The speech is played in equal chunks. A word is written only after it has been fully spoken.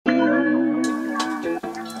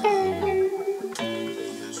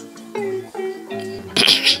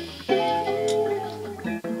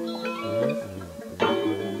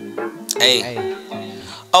Ayy,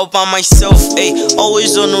 all by myself, ayy.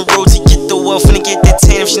 Always on the road to get the wealth and to get that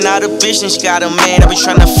tan. If she not a bitch, then she got a man. I be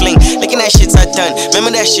tryna fling, looking at shit I done.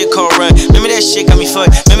 Remember that shit called run. Remember that shit got me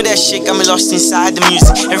fucked. Remember that shit got me lost inside the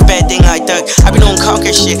music. Every bad thing I dug. I be doing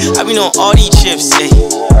conquer shit. I be doing all these chips, ayy.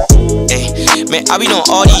 Man, I be doing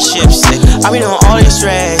all these chips, ayy. I be doing all this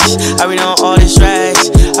rags. I be doing all this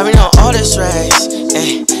rags. I be doing all this rags,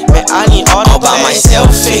 ayy. Man, I need all by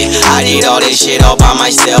myself, I need all this shit all by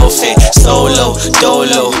myself, Solo,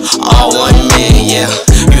 dolo, all one man, yeah.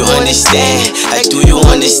 You understand? Like, do you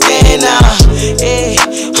understand now?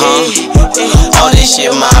 All this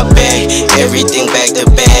shit my bag, everything back to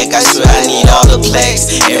back. I swear I need all the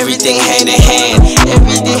plaques, everything hand in hand,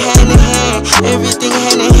 everything hand in hand, everything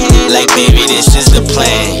hand in hand. Like, baby, this is the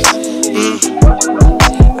plan.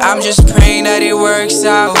 I'm just praying that it works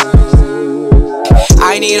out.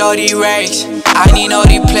 I need all these racks, I need all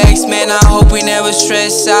these plex, man. I hope we never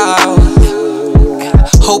stress out.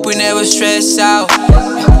 Hope we never stress out.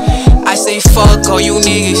 I say fuck all you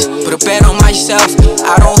niggas, put a bet on myself.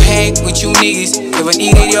 I don't hang with you niggas, never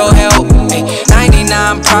needed your help.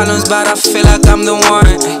 99 problems, but I feel like I'm the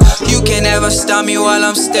one. You can never stop me while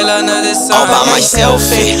I'm still under the sun. All by myself,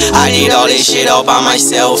 I need all this shit all by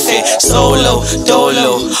myself, Solo,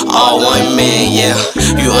 dolo, all one man, yeah.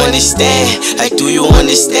 You understand? Like, do you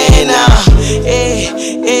understand now?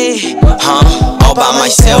 All by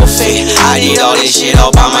myself, I need all this shit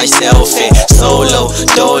all by myself, Solo,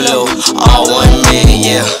 dolo, all one man,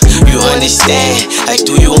 yeah. You understand? Like,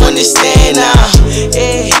 do you understand now?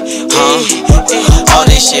 All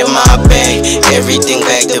this shit my bag, everything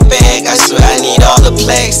back to back. I swear I need all the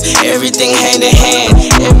plaques, everything hand in hand,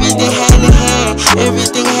 everything hand in hand,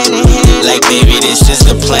 everything hand in hand. Like, baby, this is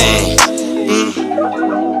the plan.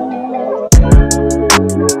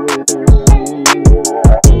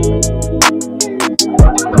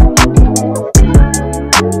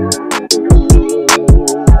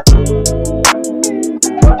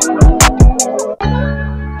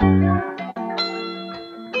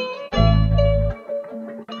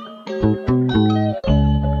 Thank you.